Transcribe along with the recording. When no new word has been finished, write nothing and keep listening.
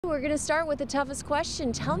We're going to start with the toughest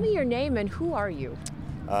question. Tell me your name and who are you?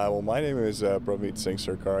 Well, my name is Prabmeet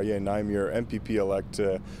Sarkaria, and I'm your MPP-elect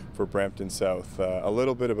for Brampton South. A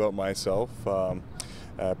little bit about myself.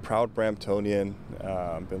 Proud Bramptonian,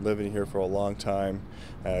 been living here for a long time,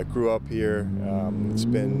 grew up here. It's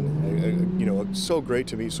been so great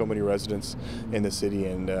to meet so many residents in the city,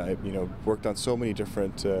 and worked on so many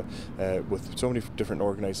different with so many different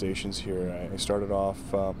organizations here. I started off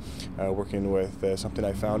working with something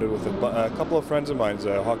I founded with a couple of friends of mine,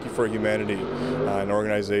 Hockey for Humanity, an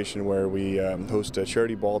organization where we host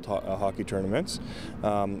charity ball hockey tournaments.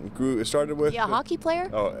 Started with a hockey player?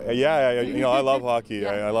 Oh yeah, I love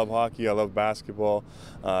hockey. I love hockey. I love basketball.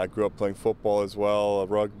 I grew up playing football as well,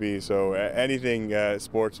 rugby. So anything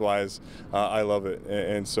sports-wise, I love it.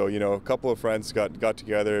 And so a couple of friends got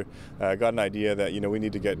together, got an idea that we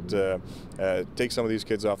need to take some of these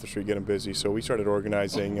kids off the street, get them busy. So we started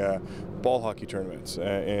organizing ball hockey tournaments,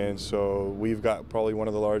 and so we've got probably one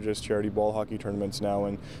of the largest charity ball hockey tournaments now.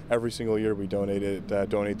 And every single year we donate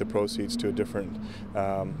the proceeds to a different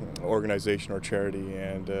organization or charity.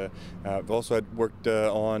 And I've also worked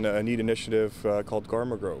on a neat initiative called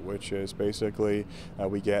Garma Grow, which is basically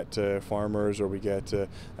we get farmers, or we get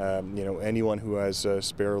anyone who has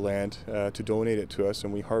spare land to donate it to us,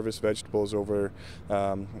 and we harvest vegetables over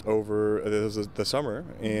the summer,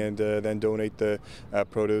 and then donate the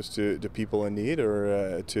produce to people in need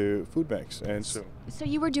or to food banks. And so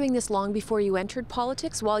you were doing this long before you entered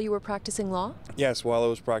politics, while you were practicing law? Yes, while I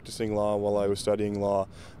was practicing law, while I was studying law,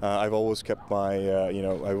 I've always kept my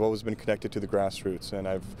I've always been connected to the grassroots,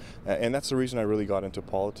 and that's the reason I really got into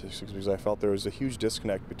politics, because I felt there was a huge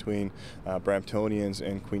disconnect between Bramptonians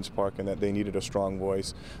and Queen's Park, and that they needed a strong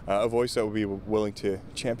voice, a voice that would be willing to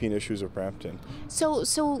champion issues of Brampton.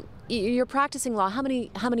 So you're practicing law. How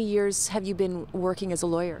many years have you been working as a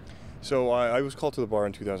lawyer? So I was called to the bar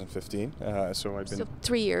in 2015. So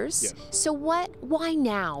 3 years. Yes. So why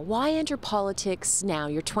now? Why enter politics now?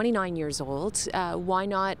 You're 29 years old. Why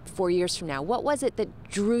not 4 years from now? What was it that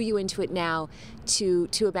drew you into it now to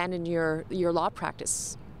abandon your law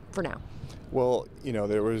practice for now? Well,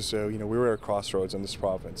 there was, we were at a crossroads in this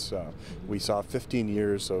province. We saw 15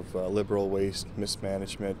 years of liberal waste,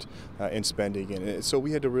 mismanagement, and spending, and so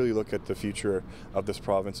we had to really look at the future of this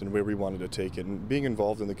province and where we wanted to take it. And being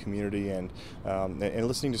involved in the community and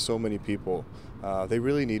listening to so many people, they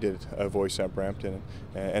really needed a voice at Brampton,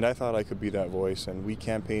 and I thought I could be that voice. And we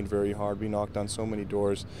campaigned very hard. We knocked on so many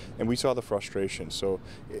doors, and we saw the frustration. So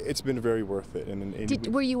it's been very worth it.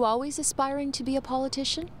 Were you always aspiring to be a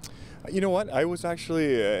politician? You know what? I was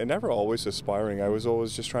actually never always aspiring. I was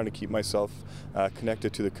always just trying to keep myself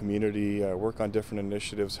connected to the community, work on different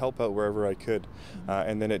initiatives, help out wherever I could.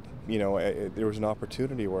 And then there was an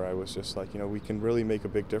opportunity where I was just like, we can really make a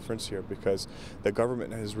big difference here, because the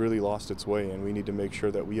government has really lost its way, and we need to make sure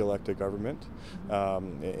that we elect a government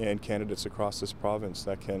and candidates across this province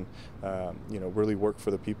that can, really work for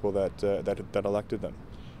the people that elected them.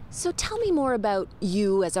 So tell me more about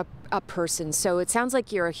you as a person. So it sounds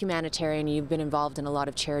like you're a humanitarian. You've been involved in a lot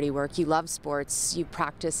of charity work. You love sports. You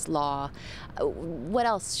practice law. What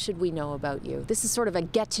else should we know about you? This is sort of a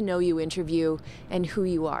get-to-know-you interview, and who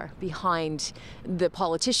you are behind the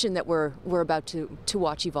politician that we're about to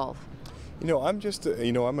watch evolve. I'm just,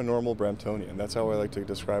 I'm a normal Bramptonian. That's how I like to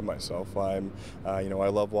describe myself. I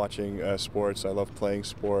love watching sports. I love playing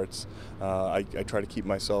sports. I try to keep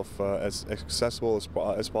myself as accessible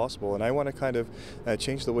as possible, and I want to kind of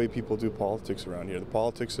change the way people do politics around here. The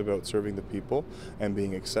politics about serving the people and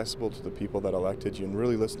being accessible to the people that elected you, and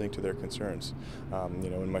really listening to their concerns.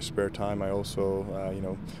 In my spare time, I also,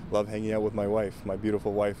 love hanging out with my wife, my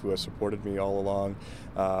beautiful wife, who has supported me all along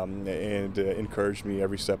and encouraged me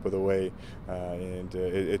every step of the way.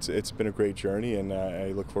 It's been a great journey, and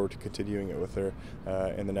I look forward to continuing it with her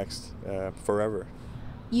in the next forever.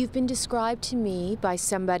 You've been described to me by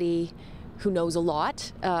somebody who knows a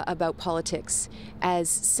lot about politics as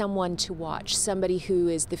someone to watch, somebody who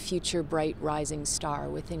is the future bright rising star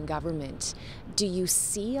within government. Do you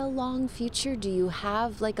see a long future? Do you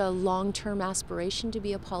have like a long-term aspiration to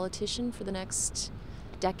be a politician for the next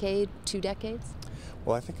decade, 2 decades?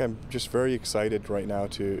 Well, I think I'm just very excited right now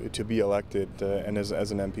to be elected and as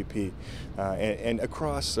an MPP. And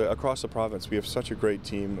across the province, we have such a great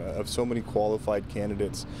team of so many qualified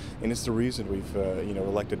candidates, and it's the reason we've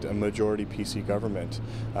elected a majority PC government.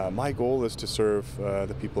 My goal is to serve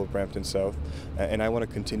the people of Brampton South, and I want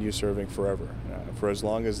to continue serving forever, for as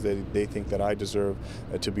long as they think that I deserve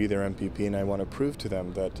to be their MPP, and I want to prove to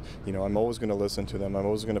them that I'm always going to listen to them. I'm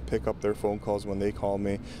always going to pick up their phone calls when they call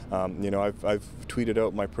me. I've tweeted tweeted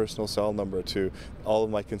out my personal cell number to all of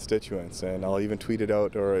my constituents, and I'll even tweet it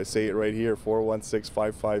out or say it right here,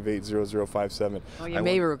 416-558-0057. Well, you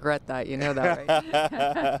may regret that, you know that,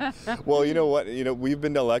 right? Well, you know what? We've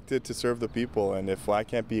been elected to serve the people, and if I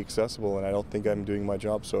can't be accessible, and I don't think I'm doing my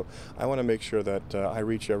job, so I want to make sure that I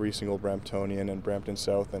reach every single Bramptonian and Brampton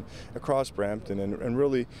South and across Brampton, and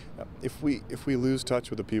really, if we lose touch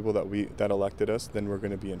with the people that elected us, then we're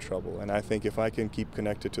going to be in trouble. And I think if I can keep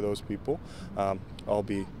connected to those people, I'll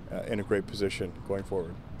be in a great position going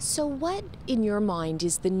forward. So what, in your mind,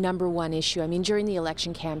 is the #1 issue? I mean, during the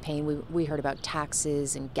election campaign, we heard about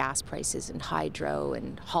taxes and gas prices and hydro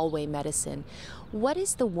and hallway medicine. What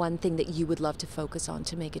is the one thing that you would love to focus on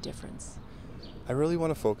to make a difference? I really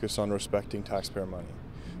want to focus on respecting taxpayer money.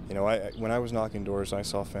 When I was knocking doors, I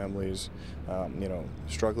saw families,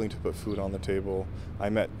 struggling to put food on the table. I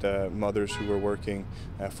met mothers who were working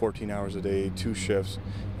 14 hours a day, 2 shifts,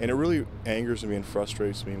 and it really angers me and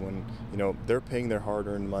frustrates me when, they're paying their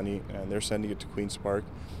hard-earned money and they're sending it to Queen's Park,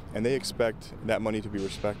 and they expect that money to be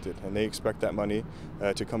respected, and they expect that money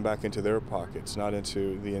to come back into their pockets, not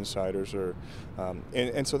into the insiders.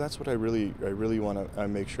 And so that's what I really want to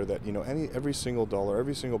make sure that every single dollar,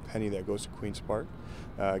 every single penny that goes to Queen's Park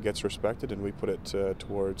gets respected, and we put it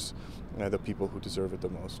towards the people who deserve it the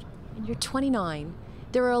most. And you're 29.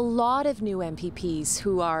 There are a lot of new MPPs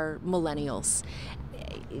who are millennials.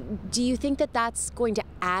 Do you think that that's going to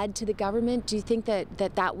add to the government? Do you think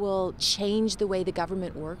that will change the way the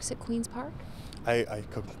government works at Queen's Park? I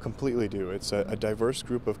completely do. It's a diverse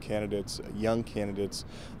group of candidates, young candidates,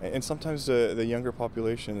 and sometimes the younger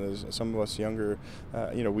population, is some of us younger,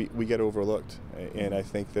 we get overlooked. And I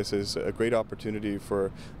think this is a great opportunity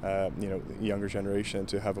for the younger generation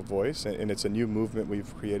to have a voice, and it's a new movement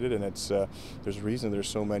we've created, and there's a reason there's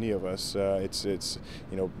so many of us. It's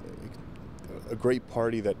a great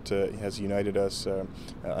party that has united us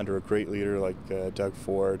under a great leader like Doug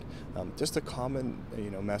Ford. Just a common,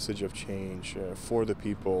 message of change for the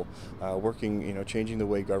people, working, changing the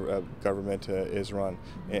way government is run.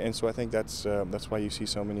 And so I think that's why you see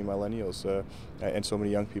so many millennials and so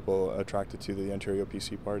many young people attracted to the Ontario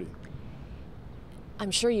PC party.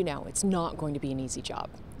 I'm sure it's not going to be an easy job.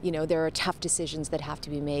 There are tough decisions that have to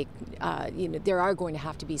be made. There are going to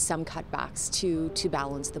have to be some cutbacks to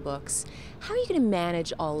balance the books. How are you going to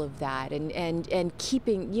manage all of that and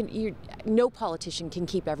keeping, no politician can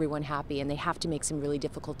keep everyone happy, and they have to make some really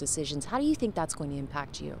difficult decisions. How do you think that's going to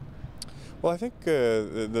impact you? Well, I think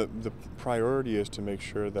the priority is to make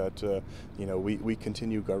sure that we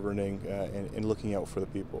continue governing and looking out for the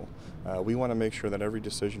people. We want to make sure that every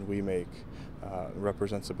decision we make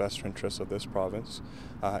represents the best interests of this province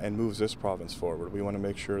and moves this province forward. We want to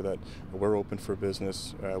make sure that we're open for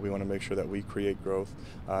business. We want to make sure that we create growth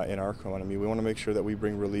in our economy. We want to make sure that we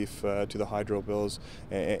bring relief to the hydro bills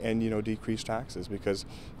and decrease taxes, because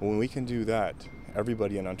when we can do that,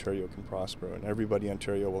 everybody in Ontario can prosper, and everybody in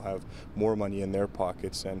Ontario will have more money in their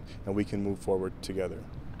pockets, and we can move forward together.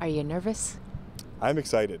 Are you nervous? I'm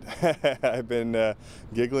excited. I've been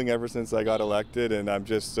giggling ever since I got elected, and I'm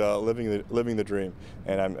just living the dream.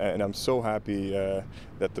 And I'm so happy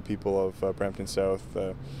that the people of Brampton South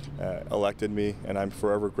elected me, and I'm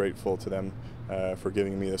forever grateful to them for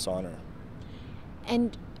giving me this honor.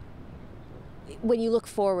 And when you look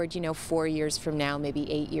forward, 4 years from now,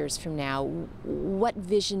 maybe 8 years from now, what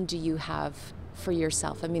vision do you have for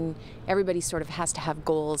yourself? I mean, everybody sort of has to have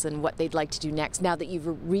goals and what they'd like to do next now that you've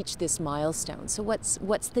reached this milestone. So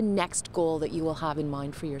what's the next goal that you will have in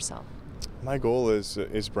mind for yourself? My goal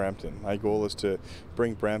is Brampton. My goal is to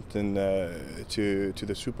bring Brampton to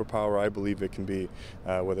the superpower I believe it can be,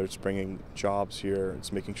 whether it's bringing jobs here,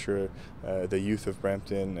 it's making sure the youth of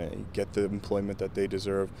Brampton get the employment that they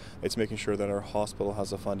deserve, it's making sure that our hospital has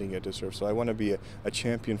the funding it deserves. So I want to be a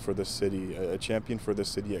champion for the city, a champion for the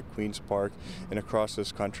city at Queen's Park and across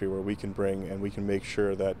this country, where we can bring and we can make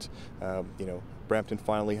sure that Brampton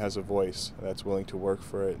finally has a voice that's willing to work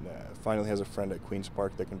for it, and finally has a friend at Queen's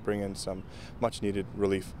Park that can bring in some much needed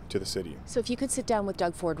relief to the city. So if you could sit down with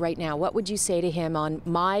Doug Ford right now, what would you say to him on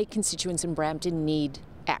my constituents in Brampton need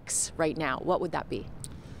X right now? What would that be?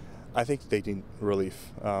 I think they need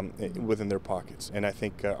relief within their pockets, and I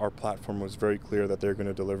think our platform was very clear that they're going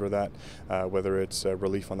to deliver that, whether it's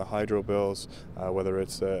relief on the hydro bills, whether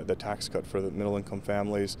it's the tax cut for the middle-income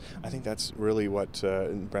families. I think that's really what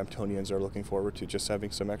Bramptonians are looking forward to, just having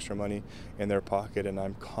some extra money in their pocket, and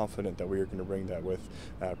I'm confident that we are going to bring that with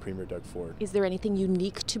Premier Doug Ford. Is there anything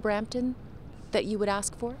unique to Brampton that you would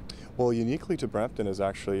ask for? Well, uniquely to Brampton is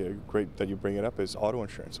actually great that you bring it up is auto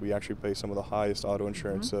insurance. We actually pay some of the highest auto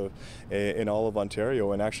insurance in all of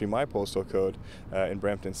Ontario, and actually my postal code in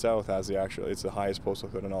Brampton South it's the highest postal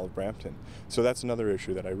code in all of Brampton. So that's another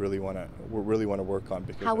issue that I really want to work on.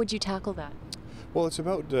 Because how would you tackle that? Well, it's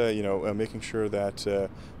about making sure that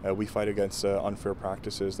we fight against unfair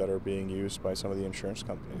practices that are being used by some of the insurance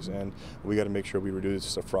companies, and we got to make sure we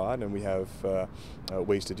reduce the fraud, and we have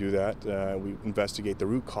ways to do that. We investigate the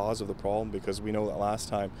root cause of the problem, because we know that last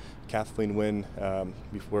time Kathleen Wynne,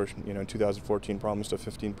 before in 2014, promised a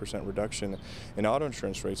 15% reduction in auto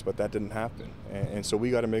insurance rates, but that didn't happen. And so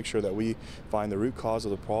we got to make sure that we find the root cause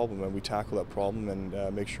of the problem and we tackle that problem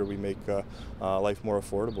and make sure we make life more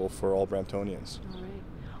affordable for all Bramptonians. All right.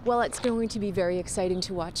 Well, it's going to be very exciting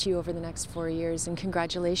to watch you over the next 4 years, and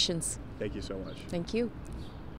congratulations. Thank you so much. Thank you.